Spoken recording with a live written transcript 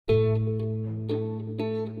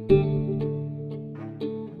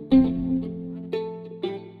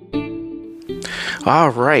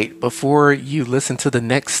All right, before you listen to the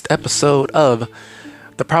next episode of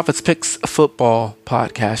the Prophets Picks Football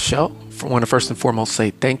Podcast Show, I want to first and foremost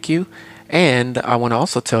say thank you. And I want to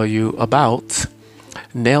also tell you about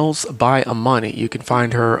Nails by Amani. You can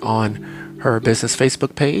find her on her business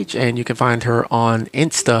Facebook page, and you can find her on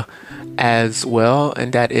Insta as well.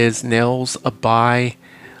 And that is Nails by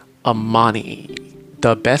Amani,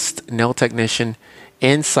 the best nail technician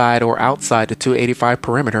inside or outside the 285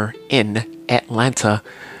 perimeter in Atlanta,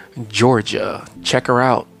 Georgia. Check her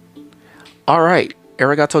out. All right.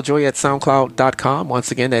 Arigato Joy at SoundCloud.com.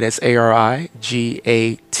 Once again, that is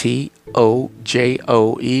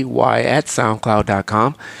ARIGATOJOEY at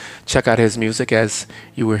SoundCloud.com. Check out his music, as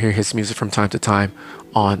you will hear his music from time to time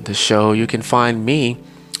on the show. You can find me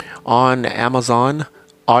on Amazon,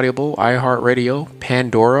 Audible, iHeartRadio,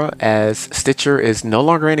 Pandora, as Stitcher is no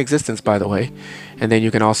longer in existence, by the way. And then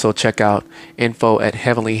you can also check out info at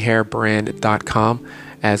heavenlyhairbrand.com,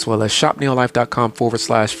 as well as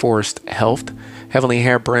shopneolife.com/Forest Health,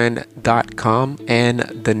 heavenlyhairbrand.com, and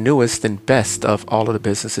the newest and best of all of the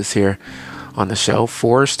businesses here on the show,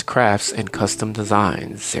 Forest Crafts and Custom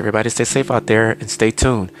Designs. Everybody stay safe out there and stay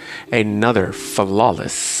tuned. Another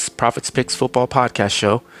flawless Prophets Picks Football Podcast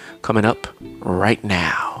show coming up right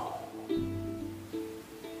now.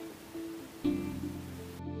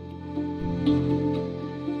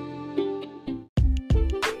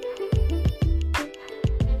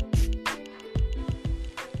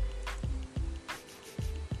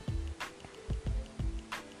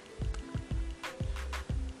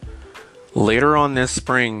 Later on this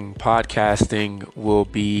spring, podcasting will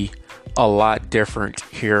be a lot different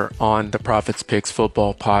here on the Prophets Picks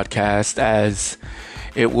Football Podcast, as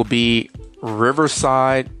it will be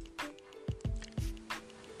Riverside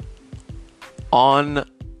on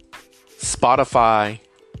Spotify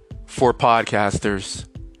for podcasters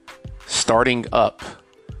starting up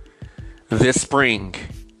this spring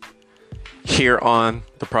here on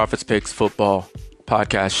the Prophets Picks Football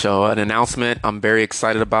Podcast show. An announcement I'm very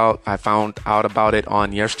excited about. I found out about it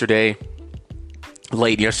on late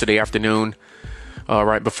yesterday afternoon,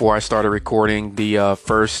 right before I started recording the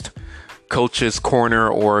first Coach's Corner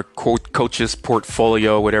or Coach's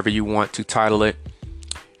Portfolio, whatever you want to title it.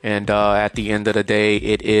 And at the end of the day,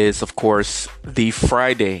 it is, of course, the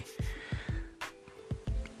Friday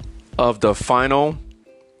of the final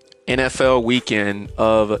NFL weekend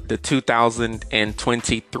of the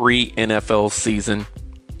 2023 NFL season.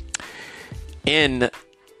 In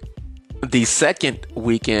the second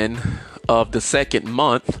weekend of the second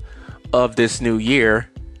month of this new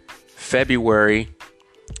year, February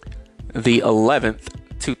the 11th,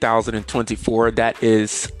 2024, that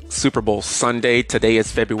is Super Bowl Sunday. Today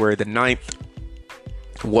is February the 9th.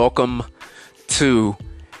 Welcome to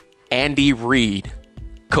Andy Reid,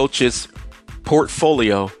 Coach's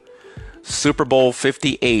Portfolio, Super Bowl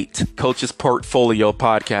 58 Coach's Portfolio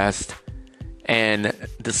Podcast. And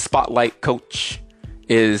the spotlight coach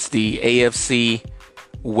is the AFC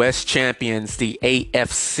West champions, the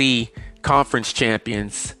AFC Conference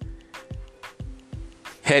champions,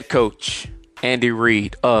 head coach Andy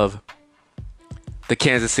Reid of the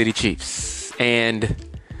Kansas City Chiefs. And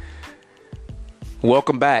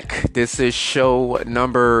welcome back. This is show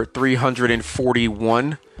number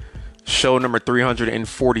 341. Show number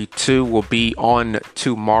 342 will be on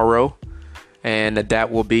tomorrow, and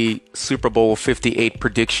that will be Super Bowl 58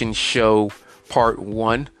 Prediction Show Part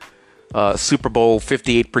 1. Super Bowl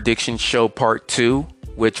 58 Prediction Show Part 2,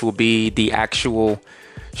 which will be the actual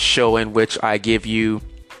show in which I give you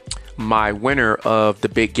my winner of the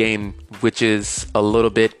big game, which is a little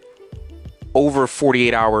bit over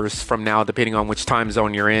 48 hours from now, depending on which time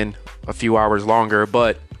zone you're in, a few hours longer.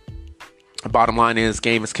 But the bottom line is,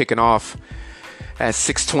 game is kicking off at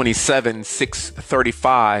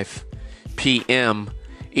 6:35 p.m.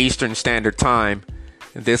 Eastern Standard Time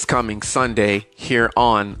this coming Sunday here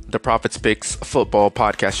on the Prophets Picks Football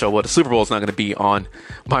Podcast Show. Well, the Super Bowl is not going to be on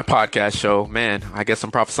my podcast show. Man, I guess I'm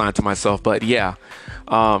prophesying to myself. But yeah,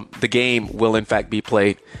 the game will in fact be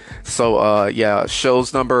played. So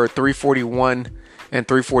shows number 341 and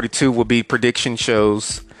 342 will be prediction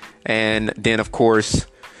shows. And then, of course,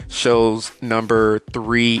 shows number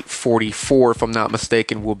 344, if I'm not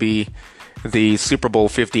mistaken, will be the Super Bowl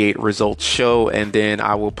 58 results show. And then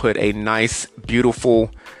I will put a nice,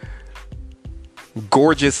 beautiful,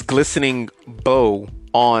 gorgeous, glistening bow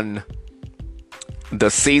on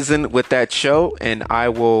the season with that show. And I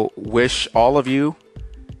will wish all of you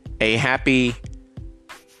a happy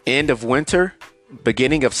end of winter,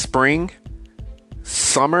 beginning of spring,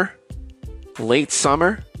 summer, late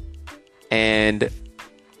summer, and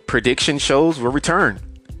prediction shows will return.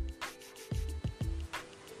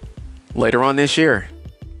 later on this year,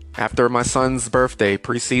 after my son's birthday,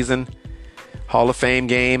 preseason, Hall of Fame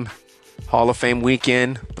game, Hall of Fame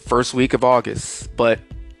weekend, the first week of August. But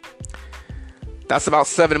that's about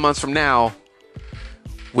 7 months from now.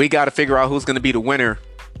 We got to figure out who's going to be the winner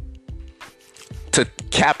to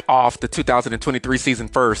cap off the 2023 season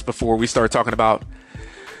first before we start talking about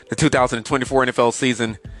the 2024 NFL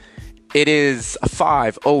season. It is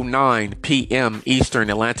 5:09 p.m. Eastern,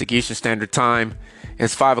 Atlantic Eastern Standard Time.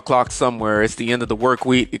 It's 5 o'clock somewhere. It's the end of the work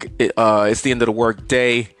week. It's the end of the work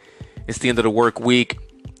day. It's the end of the work week.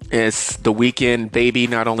 It's the weekend, baby.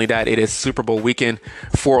 Not only that, it is Super Bowl weekend,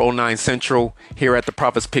 4:09 Central, here at the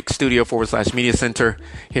Prophets Pick Studio / Media Center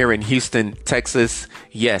here in Houston, Texas.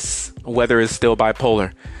 Yes, weather is still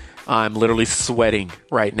bipolar. I'm literally sweating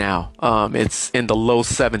right now. It's in the low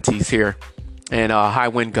 70s here and high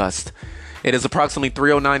wind gust. It is approximately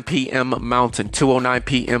 3:09 p.m. Mountain, 2:09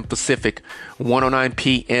 p.m. Pacific, 1:09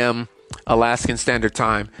 p.m. Alaskan Standard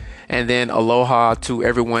Time. And then aloha to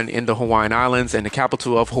everyone in the Hawaiian Islands and the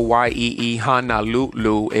capital of Hawaii,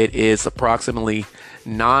 Honolulu. It is approximately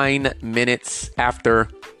 9 minutes after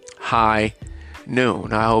high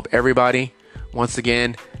noon. I hope everybody, once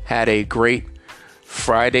again, had a great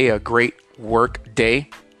Friday, a great work day.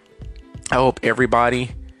 I hope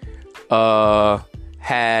everybody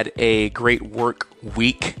had a great work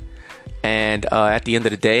week. And at the end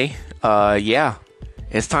of the day,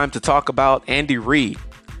 it's time to talk about Andy Reid.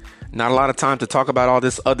 Not a lot of time to talk about all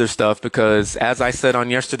this other stuff because, as I said on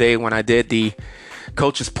yesterday when I did the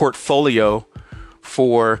coach's portfolio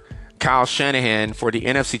for Kyle Shanahan for the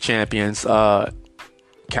NFC champions, Kyle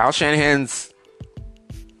Shanahan's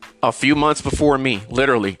a few months before me,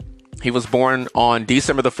 literally. He was born on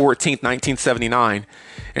December the 14th, 1979,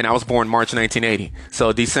 and I was born March 1980.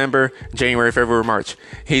 So December, January, February, March.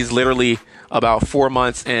 He's literally about 4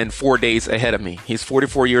 months and 4 days ahead of me. He's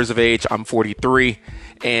 44 years of age. I'm 43.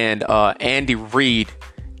 And Andy Reid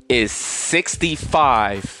is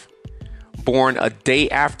 65, born a day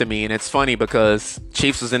after me. And it's funny because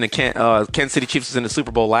Chiefs was in the Kansas City Chiefs was in the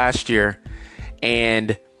Super Bowl last year,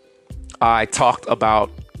 and I talked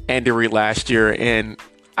about Andy Reid last year, and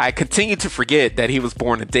I continue to forget that he was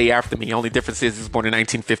born a day after me. The only difference is he was born in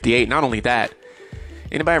 1958. Not only that,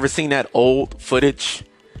 anybody ever seen that old footage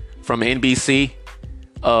from NBC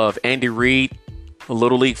of Andy Reid,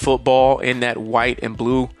 Little League football, in that white and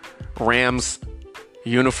blue Rams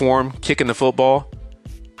uniform, kicking the football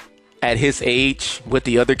at his age with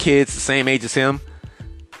the other kids the same age as him?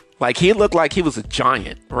 Like, he looked like he was a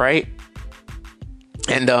giant, right?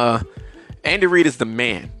 And Andy Reid is the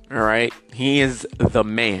man, all right? He is the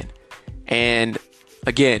man. And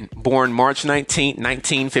again, born March 19th,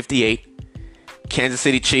 1958, Kansas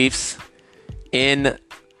City Chiefs in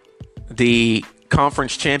the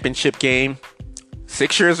conference championship game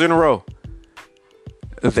 6 years in a row.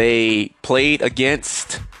 They played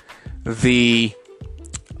against the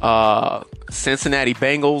Cincinnati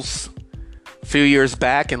Bengals a few years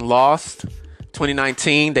back and lost.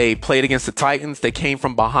 2019, they played against the Titans. They came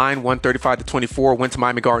from behind, 135-24, went to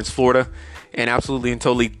Miami Gardens, Florida, and absolutely and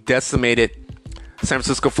totally decimated San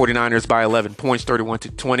Francisco 49ers by 11 points,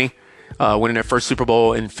 31-20, winning their first Super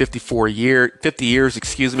Bowl in 50 years.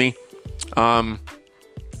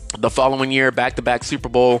 The following year, back-to-back Super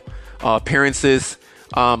Bowl appearances.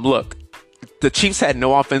 Look, the Chiefs had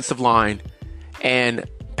no offensive line, and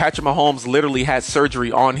Patrick Mahomes literally had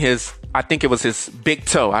surgery on his, I think it was his big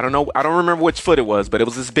toe. I don't remember which foot it was, but it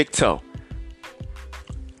was his big toe.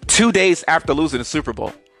 2 days after losing the Super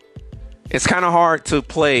Bowl. It's kind of hard to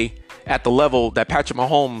play at the level that Patrick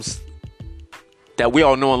Mahomes, that we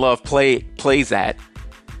all know and love, plays at,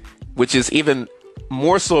 which is even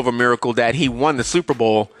more so of a miracle that he won the Super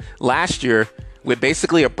Bowl last year with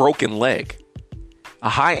basically a broken leg. A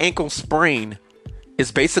high ankle sprain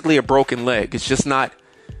is basically a broken leg. It's just not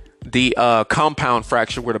the compound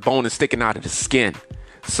fracture where the bone is sticking out of the skin.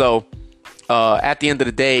 So at the end of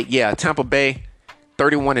the day, yeah, Tampa Bay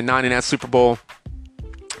 31-9 in that Super Bowl.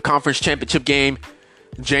 Conference championship game,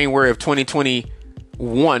 January of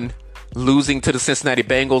 2021, losing to the Cincinnati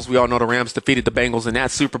Bengals. We all know the Rams defeated the Bengals in that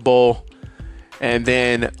Super Bowl. And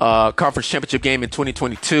then conference championship game in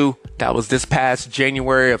 2022. That was this past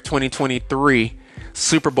January of 2023,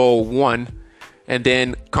 Super Bowl 1. And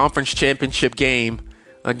then conference championship game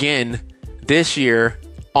again this year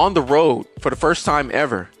on the road for the first time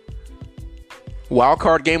ever. Wild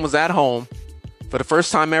card game was at home for the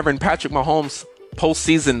first time ever in Patrick Mahomes'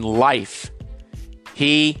 postseason life.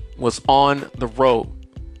 He was on the road.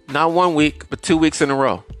 Not 1 week, but 2 weeks in a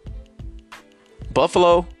row.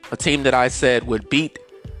 Buffalo, a team that I said would beat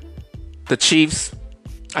the Chiefs.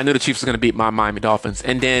 I knew the Chiefs were going to beat my Miami Dolphins.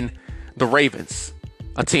 And then the Ravens,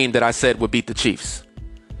 a team that I said would beat the Chiefs.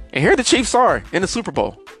 And here the Chiefs are in the Super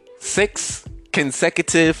Bowl. 6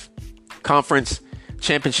 consecutive conference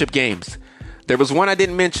championship games. There was one I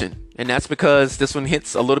didn't mention, and that's because this one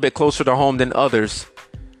hits a little bit closer to home than others.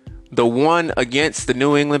 The one against the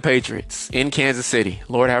New England Patriots in Kansas City.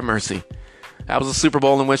 Lord have mercy. That was a Super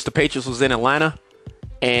Bowl in which the Patriots was in Atlanta,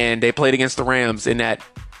 and they played against the Rams in that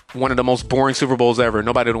one of the most boring Super Bowls ever.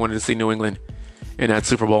 Nobody wanted to see New England in that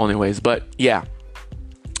Super Bowl anyways. But yeah,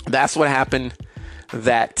 that's what happened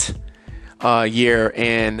that year,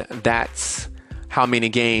 and that's how many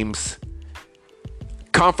games,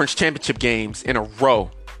 conference championship games in a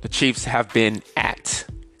row, the Chiefs have been at.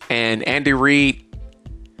 And Andy Reid,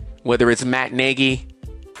 whether it's Matt Nagy,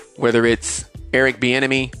 whether it's Eric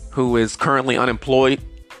Bieniemy, who is currently unemployed,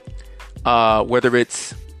 whether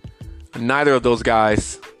it's neither of those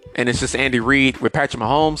guys, and it's just Andy Reid with Patrick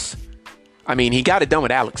Mahomes. I mean, he got it done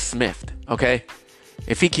with Alex Smith, okay?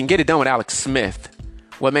 If he can get it done with Alex Smith,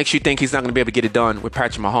 what makes you think he's not going to be able to get it done with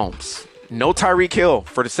Patrick Mahomes? No Tyreek Hill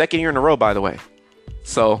for the second year in a row, by the way.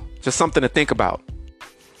 So, just something to think about.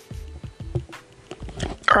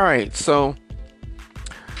 All right, so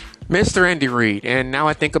Mr. Andy Reid, and now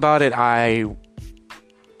I think about it, I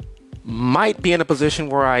might be in a position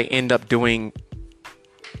where I end up doing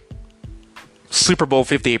Super Bowl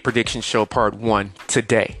 58 prediction show part 1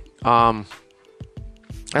 today.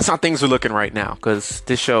 That's how things are looking right now, because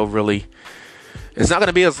this show really is not going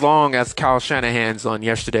to be as long as Kyle Shanahan's on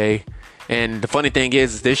yesterday. And the funny thing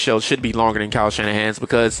is this show should be longer than Kyle Shanahan's,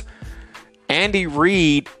 because Andy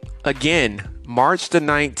Reid, again, March the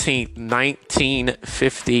 19th,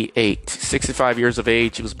 1958, 65 years of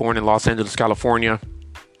age. He was born in Los Angeles, California.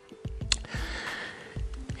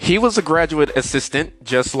 He was a graduate assistant,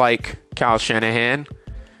 just like Kyle Shanahan.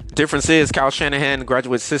 Difference is Kyle Shanahan,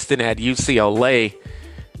 graduate assistant at UCLA.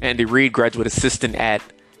 Andy Reid, graduate assistant at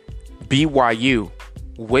BYU.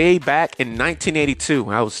 Way back in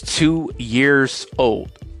 1982, I was 2 years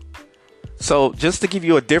old. So just to give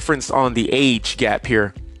you a difference on the age gap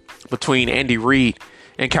here between Andy Reid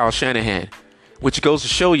and Kyle Shanahan, which goes to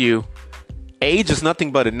show you age is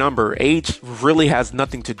nothing but a number. Age really has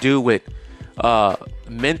nothing to do with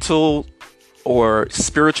mental or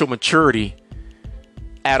spiritual maturity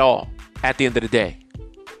at all at the end of the day.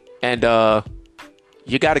 And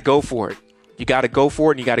you got to go for it. You got to go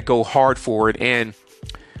for it, and you got to go hard for it. And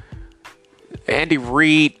Andy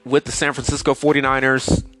Reid with the San Francisco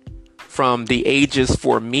 49ers from the ages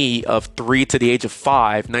for me of 3 to the age of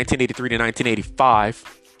 5, 1983 to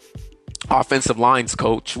 1985. Offensive lines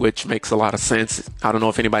coach, which makes a lot of sense. I don't know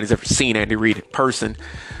if anybody's ever seen Andy Reid in person.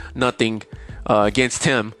 Nothing against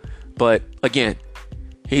him. But again,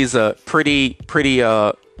 he's a pretty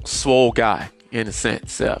swole guy in a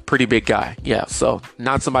sense. Pretty big guy. Yeah, so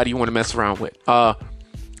not somebody you want to mess around with.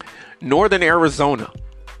 Northern Arizona.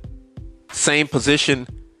 Same position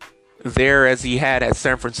there as he had at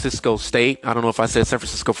San Francisco State. I don't know if I said San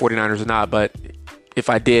Francisco 49ers or not, but if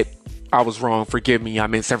I did, I was wrong. Forgive me. I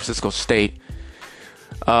meant San Francisco State.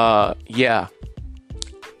 Yeah.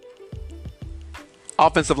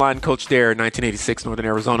 Offensive line coach there, 1986, Northern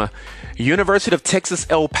Arizona. University of Texas,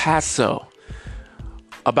 El Paso.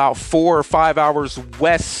 About 4 or 5 hours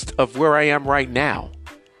west of where I am right now.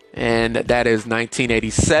 And that is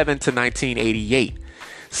 1987 to 1988.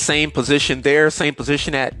 Same position there, same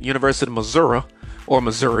position at University of Missouri,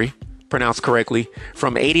 pronounced correctly,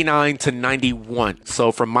 from 89 to 91.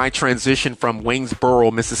 So from my transition from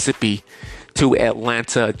Waynesboro, Mississippi to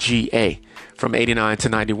Atlanta, GA, from 89 to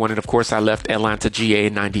 91. And of course, I left Atlanta, GA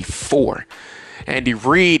in 94. Andy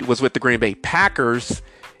Reid was with the Green Bay Packers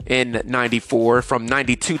in 94, from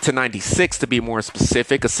 92 to 96 to be more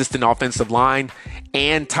specific, assistant offensive line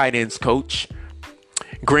and tight ends coach.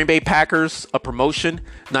 Green Bay Packers, a promotion,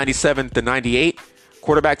 97 to 98,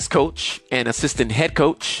 quarterbacks coach and assistant head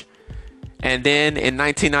coach. And then in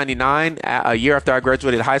 1999, a year after I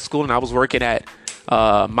graduated high school, and I was working at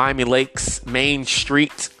Miami Lakes, Main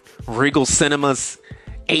Street, Regal Cinemas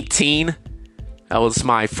 18. That was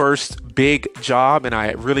my first big job, and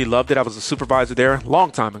I really loved it. I was a supervisor there a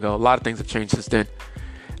long time ago. A lot of things have changed since then.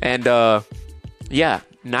 And yeah,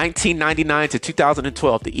 1999 to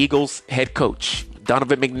 2012, the Eagles head coach.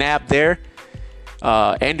 Donovan McNabb there.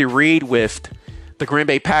 Andy Reid with the Green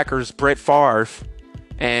Bay Packers, Brett Favre.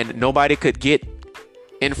 And nobody could get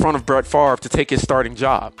in front of Brett Favre to take his starting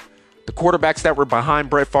job. The quarterbacks that were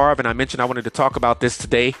behind Brett Favre, and I mentioned I wanted to talk about this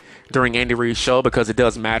today during Andy Reid's show because it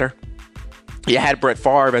does matter. You had Brett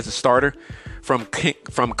Favre as a starter from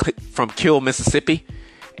Kill, Mississippi,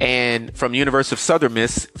 and from University of Southern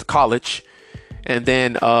Miss College. And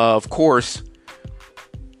then, of course,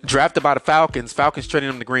 drafted by the Falcons. Falcons traded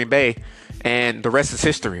him to Green Bay, and the rest is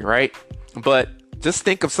history, right? But just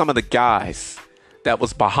think of some of the guys that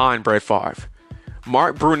was behind Brett Favre.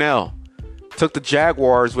 Mark Brunell took the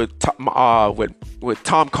Jaguars with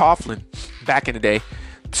Tom Coughlin back in the day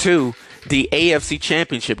to the AFC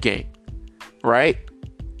Championship game, right?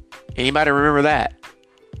 Anybody remember that?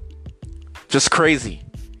 Just crazy.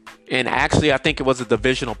 And actually, I think it was a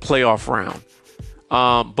divisional playoff round.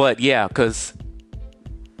 But yeah, because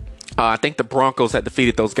I think the Broncos had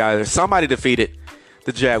defeated those guys. Somebody defeated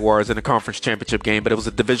the Jaguars in the conference championship game, but it was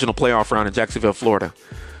a divisional playoff round in Jacksonville, Florida.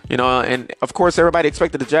 And of course, everybody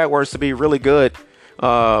expected the Jaguars to be really good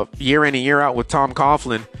year in and year out with Tom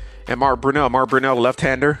Coughlin and Mark Brunell. Mark Brunell,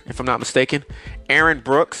 left-hander, if I'm not mistaken. Aaron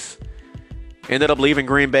Brooks ended up leaving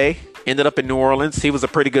Green Bay, ended up in New Orleans. He was a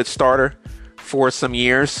pretty good starter for some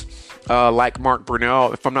years. Like Mark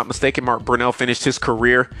Brunell, if I'm not mistaken, Mark Brunell finished his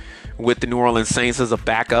career with the New Orleans Saints as a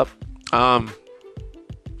backup.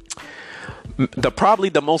 Probably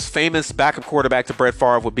the most famous backup quarterback to Brett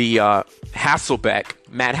Favre would be Matt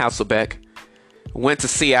Hasselbeck. Went to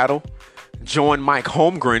Seattle, joined Mike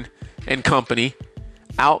Holmgren and company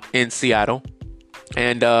out in Seattle.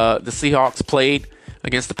 And the Seahawks played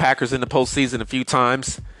against the Packers in the postseason a few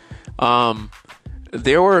times.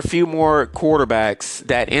 There were a few more quarterbacks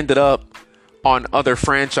that ended up on other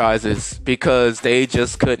franchises because they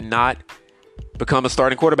just could not become a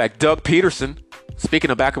starting quarterback. Doug Peterson, speaking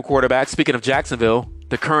of backup quarterbacks, speaking of Jacksonville,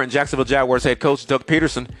 the current Jacksonville Jaguars head coach, Doug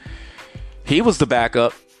Peterson, he was the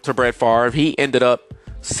backup to Brett Favre. He ended up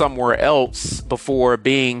somewhere else before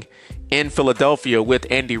being in Philadelphia with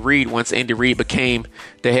Andy Reid once Andy Reid became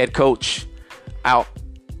the head coach out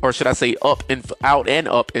and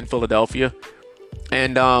up in Philadelphia.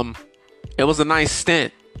 And it was a nice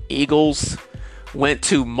stint. Eagles went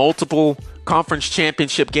to multiple conference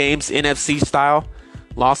championship games, NFC style.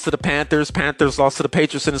 Lost to the Panthers. Panthers lost to the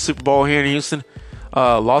Patriots in the Super Bowl here in Houston.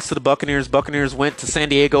 Lost to the Buccaneers. Buccaneers went to San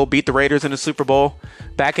Diego, beat the Raiders in the Super Bowl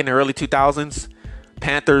back in the early 2000s.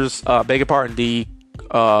 Panthers, the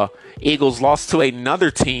Eagles lost to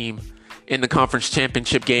another team in the conference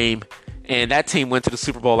championship game. And that team went to the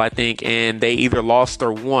Super Bowl, I think, and they either lost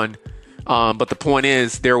or won. But the point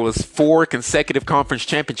is, there was 4 consecutive conference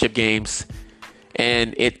championship games,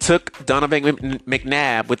 and it took Donovan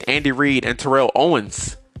McNabb with Andy Reid and Terrell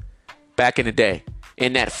Owens back in the day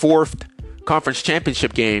in that 4th conference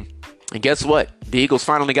championship game. And guess what? The Eagles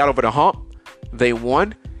finally got over the hump. They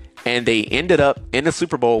won, and they ended up in the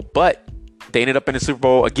Super Bowl, but they ended up in the Super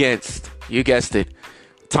Bowl against, you guessed it,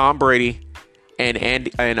 Tom Brady and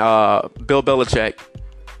Bill Belichick,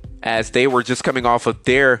 as they were just coming off of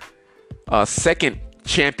their second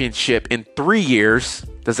championship in 3 years.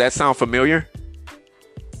 Does that sound familiar?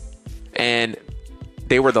 And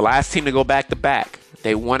they were the last team to go back-to-back.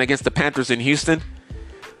 They won against the Panthers in Houston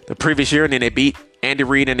the previous year, and then they beat Andy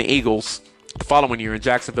Reid and the Eagles the following year in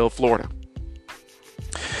Jacksonville, Florida.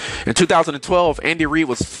 In 2012, Andy Reid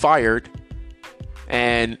was fired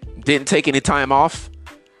and didn't take any time off.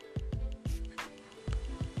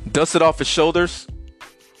 Dusted off his shoulders.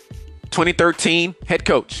 2013, head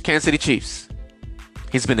coach, Kansas City Chiefs.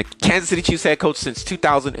 He's been the Kansas City Chiefs head coach since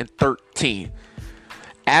 2013.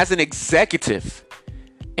 As an executive,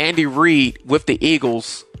 Andy Reid with the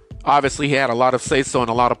Eagles, obviously he had a lot of say-so and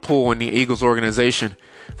a lot of pull in the Eagles organization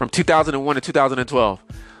from 2001 to 2012.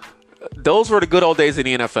 Those were the good old days in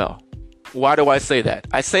the NFL. Why do I say that?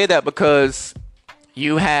 I say that because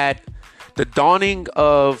you had the dawning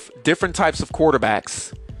of different types of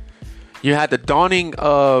quarterbacks. You had the dawning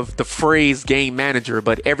of the phrase game manager,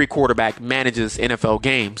 but every quarterback manages NFL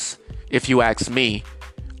games, if you ask me.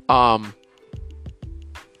 But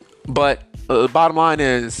the bottom line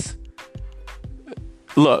is,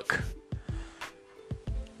 look,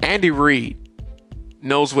 Andy Reid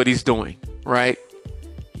knows what he's doing, right?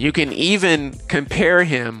 You can even compare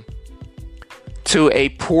him to a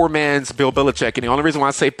poor man's Bill Belichick. And the only reason why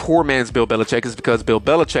I say poor man's Bill Belichick is because Bill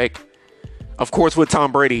Belichick, of course, with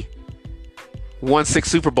Tom Brady, won 6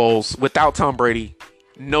 Super Bowls. Without Tom Brady,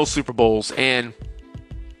 no Super Bowls. And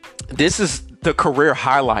this is the career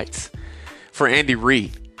highlights for Andy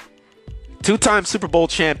Reid. 2-time Super Bowl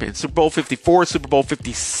champion, Super Bowl 54, Super Bowl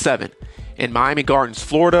 57 in Miami Gardens,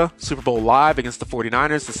 Florida. Super Bowl live against the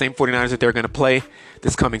 49ers, the same 49ers that they're going to play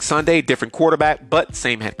this coming Sunday. Different quarterback, but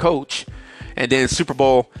same head coach. And then Super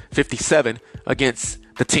Bowl 57 against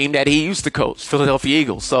the team that he used to coach, Philadelphia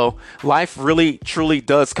Eagles. So life really, truly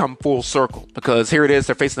does come full circle, because here it is,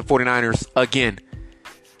 they're facing the 49ers again.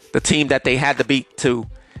 The team that they had to beat to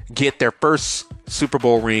get their first Super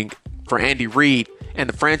Bowl ring for Andy Reid and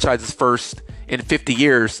the franchise's first in 50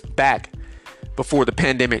 years back before the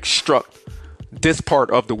pandemic struck this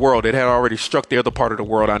part of the world. It had already struck the other part of the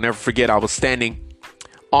world. I'll never forget, I was standing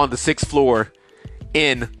on the 6th floor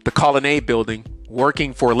in the Colonnade building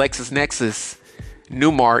working for LexisNexis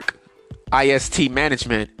Newmark IST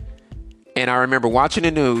management. And I remember watching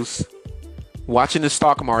the news, watching the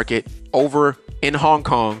stock market over in Hong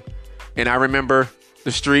Kong. And I remember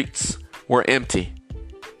the streets were empty.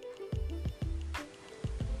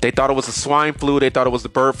 They thought it was a swine flu. They thought it was the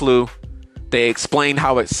bird flu. They explained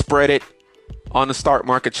how it spread it on the stock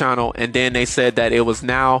market channel. And then they said that it was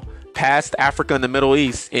now past Africa and the Middle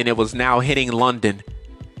East. And it was now hitting London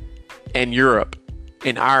and Europe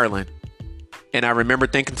and Ireland. And I remember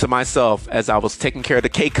thinking to myself as I was taking care of the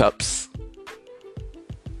K-Cups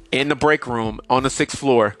in the break room on the 6th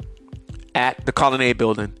floor at the Colonnade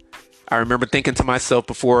building, I remember thinking to myself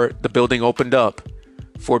before the building opened up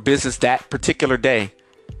for business that particular day,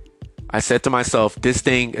 I said to myself, this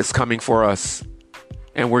thing is coming for us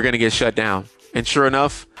and we're going to get shut down. And sure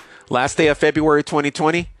enough, last day of February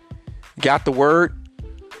 2020, got the word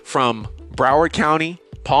from Broward County,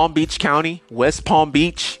 Palm Beach County, West Palm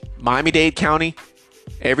Beach, Miami-Dade County,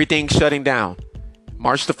 everything shutting down.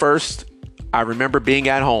 March the 1st, I remember being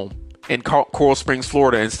at home in Coral Springs,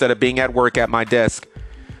 Florida, instead of being at work at my desk,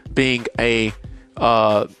 being a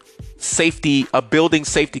building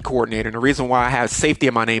safety coordinator. And the reason why I have safety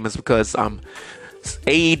in my name is because I'm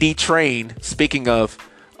AED trained, speaking of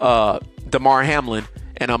Damar Hamlin,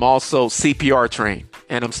 and I'm also CPR trained,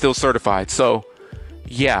 and I'm still certified. So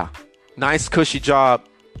yeah, nice cushy job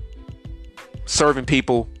serving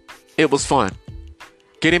people. It was fun.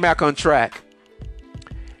 Getting back on track.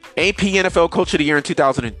 AP NFL Coach of the Year in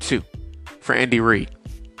 2002 for Andy Reid.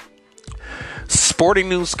 Sporting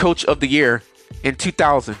News Coach of the Year in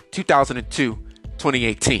 2000, 2002,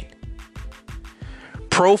 2018.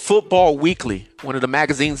 Pro Football Weekly, one of the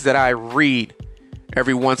magazines that I read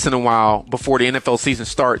every once in a while before the NFL season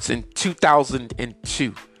starts, in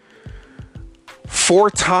 2002. Four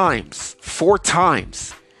times,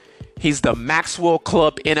 he's the Maxwell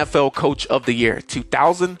Club NFL Coach of the Year.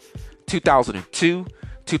 2000, 2002,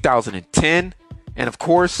 2010, and of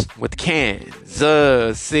course with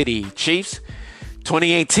Kansas City Chiefs,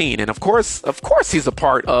 2018. And of course he's a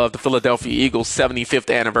part of the Philadelphia Eagles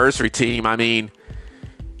 75th anniversary team. I mean,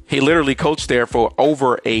 he literally coached there for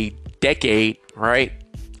over a decade, right?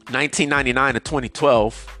 1999 to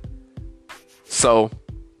 2012. So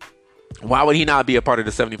why would he not be a part of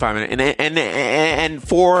the 75 and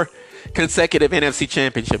 4 consecutive NFC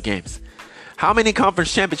championship games? How many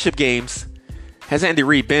conference championship games has Andy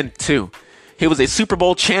Reid been to? He was a Super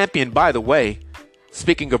Bowl champion, by the way.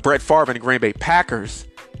 Speaking of Brett Favre and the Green Bay Packers,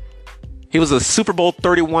 he was a Super Bowl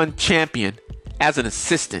 31 champion as an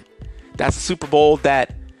assistant. That's a Super Bowl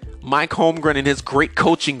that Mike Holmgren and his great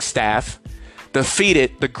coaching staff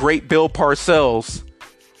defeated the great Bill Parcells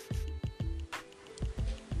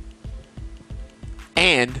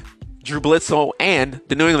and Drew Bledsoe and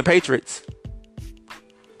the New England Patriots.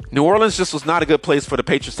 New Orleans just was not a good place for the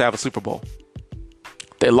Patriots to have a Super Bowl.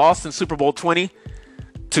 They lost in Super Bowl 20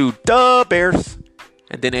 to the Bears,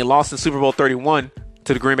 and then they lost in Super Bowl 31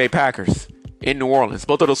 to the Green Bay Packers in New Orleans.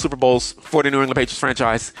 Both of those Super Bowls for the New England Patriots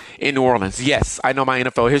franchise in New Orleans. Yes, I know my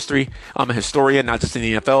NFL history. I'm a historian, not just in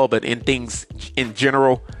the NFL, but in things in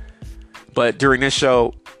general. But during this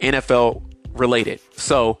show, NFL related.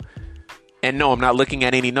 So, and no, I'm not looking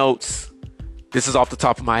at any notes. This is off the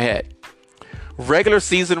top of my head. Regular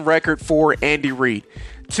season record for Andy Reid: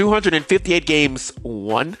 258 games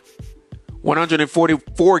won,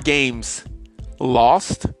 144 games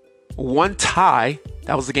lost, one tie.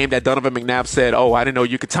 That was the game that Donovan McNabb said, "Oh, I didn't know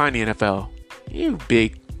you could tie in the NFL. You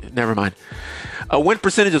big." Never mind. A win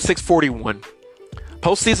percentage of .641.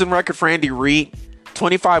 Postseason record for Andy Reid: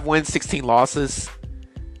 25 wins, 16 losses.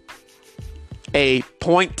 A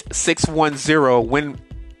 .610 win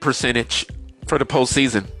percentage for the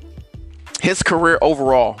postseason. His career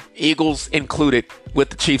overall, Eagles included with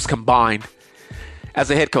the Chiefs combined, as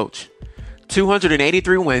a head coach: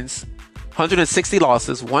 283 wins, 160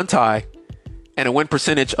 losses, one tie, and a win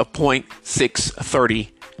percentage of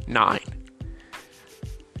 .639.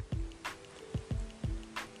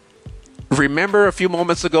 Remember a few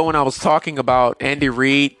moments ago when I was talking about Andy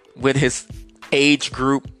Reid with his age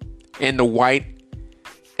group in the white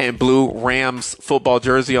and blue Rams football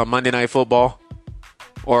jersey on Monday Night Football?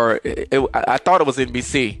 Or I thought it was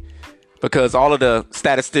NBC, because all of the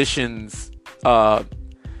statisticians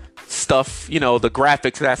stuff, you know, the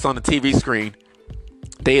graphics that's on the TV screen,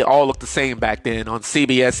 they all look the same back then on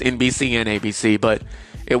CBS, NBC, and ABC. But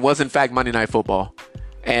it was in fact Monday Night Football,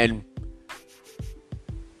 and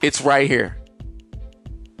it's right here.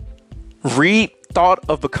 Reid thought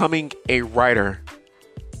of becoming a writer,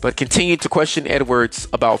 but continued to question Edwards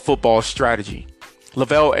about football strategy.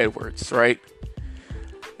 LVIII Edwards, right?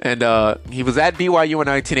 And he was at BYU in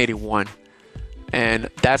 1981. And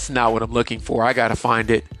that's not what I'm looking for. I got to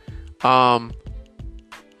find it. March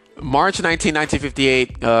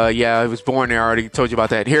 1958. Yeah, I was born there. I already told you about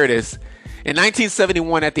that. Here it is. In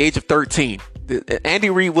 1971, at the age of 13, Andy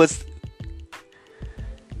Reid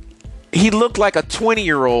he looked like a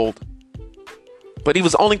 20-year-old, but he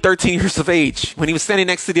was only 13 years of age when he was standing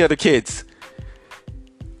next to the other kids.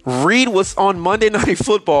 Reid was on Monday Night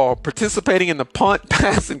Football participating in the punt,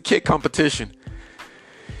 pass, and kick competition.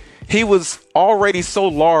 He was already so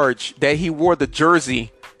large that he wore the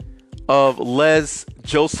jersey of Les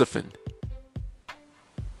Josephine,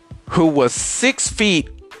 who was 6 feet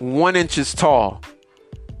 1 inch tall,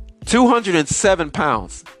 207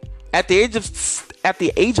 pounds. At the age of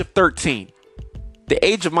 13, the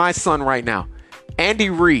age of my son right now, Andy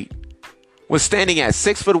Reid was standing at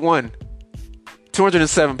 6'1",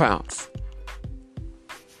 207 pounds.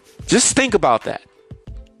 Just think about that.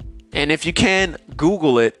 And if you can,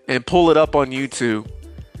 Google it and pull it up on YouTube.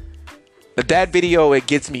 That video, it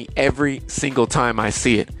gets me every single time I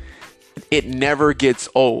see it. It never gets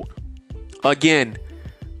old. Again,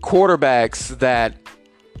 quarterbacks that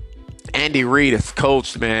Andy Reid has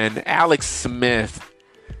coached, man. Alex Smith,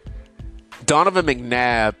 Donovan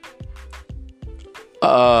McNabb,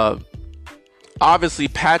 obviously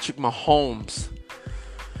Patrick Mahomes,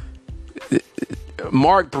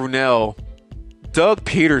 Mark Brunell, Doug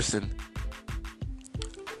Peterson,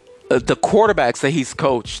 the quarterbacks that he's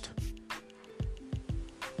coached.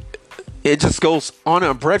 It just goes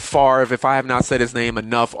on. Brett Favre, if I have not said his name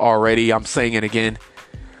enough already, I'm saying it again.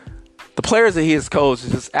 The players that he has coached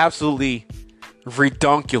is just absolutely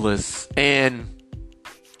redonkulous. And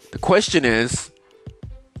the question is,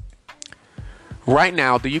 right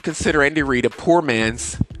now, do you consider Andy Reid a poor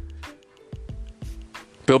man's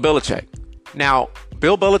Bill Belichick? Now,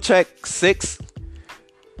 Bill Belichick, 6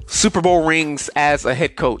 Super Bowl rings as a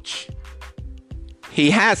head coach.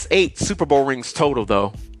 He has 8 Super Bowl rings total,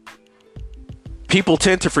 though. People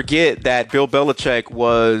tend to forget that Bill Belichick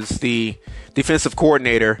was the defensive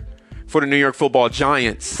coordinator for the New York Football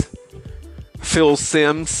Giants. Phil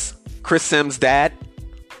Simms, Chris Simms' dad.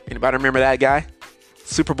 Anybody remember that guy?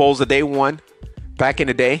 Super Bowls that they won back in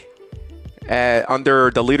the day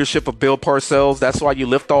under the leadership of Bill Parcells. That's why you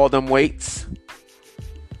lift all them weights.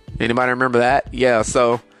 Anybody remember that? Yeah,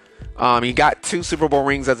 so he got 2 Super Bowl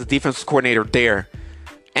rings as a defensive coordinator there.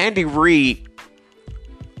 Andy Reid,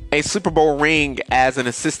 a Super Bowl ring as an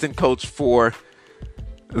assistant coach for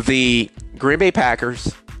the Green Bay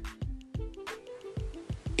Packers.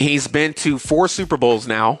 He's been to 4 Super Bowls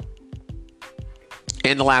now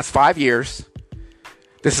in the last 5 years.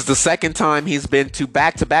 This is the second time he's been to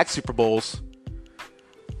back-to-back Super Bowls.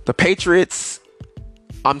 The Patriots,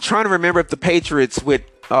 I'm trying to remember if the Patriots with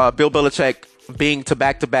Bill Belichick being to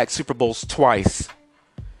back-to-back Super Bowls twice.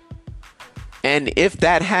 And if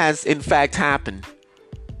that has in fact happened,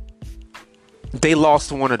 they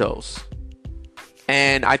lost one of those.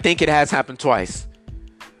 And I think it has happened twice.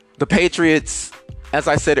 The Patriots, as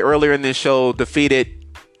I said earlier in this show, defeated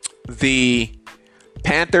the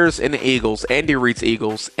Panthers and the Eagles, Andy Reid's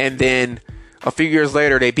Eagles. And then a few years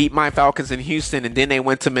later, they beat my Falcons in Houston. And then they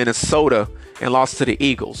went to Minnesota and lost to the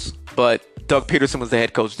Eagles. But Doug Peterson was the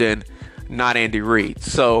head coach then, not Andy Reid.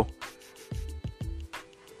 So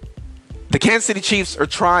the Kansas City Chiefs are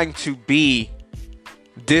trying to be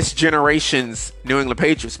this generation's New England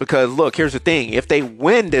Patriots, because look, here's the thing. If they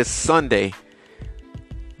win this Sunday,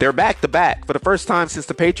 they're back-to-back for the first time since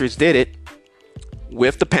the Patriots did it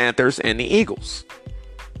with the Panthers and the Eagles.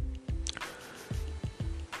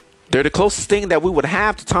 They're the closest thing that we would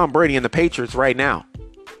have to Tom Brady and the Patriots right now.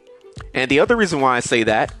 And the other reason why I say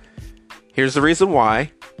that, here's the reason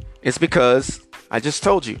why, is because I just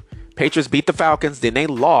told you, Patriots beat the Falcons, then they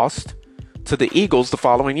lost to the Eagles the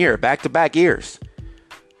following year, back-to-back years.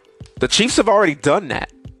 The Chiefs have already done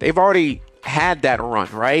that. They've already had that run,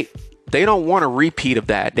 right? They don't want a repeat of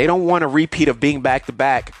that. They don't want a repeat of being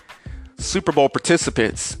back-to-back Super Bowl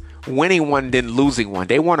participants, winning one, then losing one.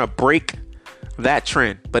 They want to break that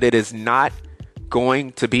trend, but it is not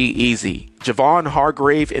going to be easy. Javon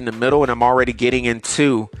Hargrave in the middle, and I'm already getting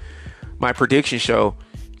into my prediction show.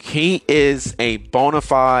 He is a bona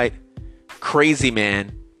fide crazy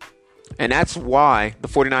man, and that's why the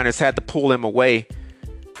 49ers had to pull him away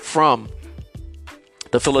from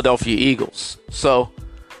the Philadelphia Eagles. So,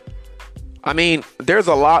 I mean, there's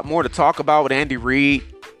a lot more to talk about with Andy Reid.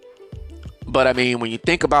 But, I mean, when you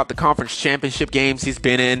think about the conference championship games he's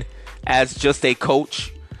been in as just a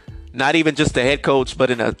coach, not even just the head coach,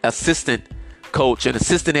 but an assistant coach, an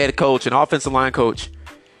assistant head coach, an offensive line coach.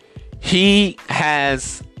 He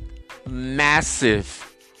has massive,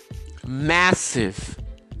 I'm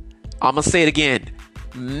going to say it again,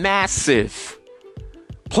 massive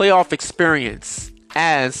playoff experience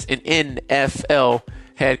as an NFL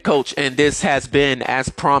head coach. And this has been, as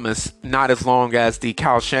promised, not as long as the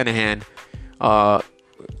Kyle Shanahan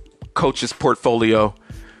coach's portfolio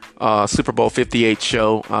Super Bowl 58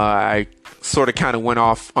 show. I sort of kind of went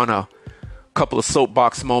off on a couple of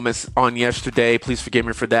soapbox moments on yesterday. Please forgive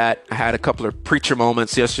me for that. I had a couple of preacher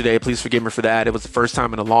moments yesterday. Please forgive me for that. It was the first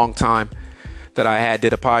time in a long time that I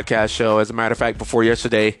did a podcast show. As a matter of fact, before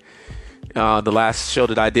yesterday, the last show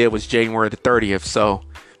that I did was January the 30th. So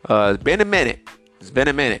it's been a minute. It's been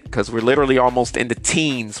a minute because we're literally almost in the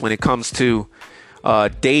teens when it comes to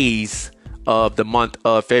days of the month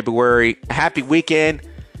of February. Happy weekend.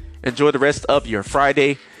 Enjoy the rest of your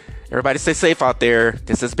Friday. Everybody stay safe out there.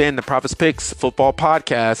 This has been the Prophets Picks Football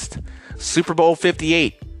Podcast. Super Bowl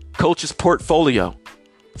 58, Coach's Portfolio.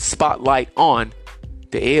 Spotlight on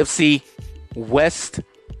the AFC West,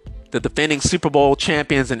 the defending Super Bowl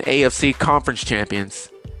champions and AFC Conference champions,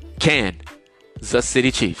 Kansas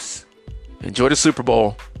City Chiefs. Enjoy the Super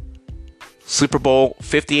Bowl. Super Bowl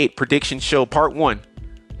 58 Prediction Show Part 1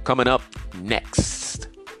 coming up next.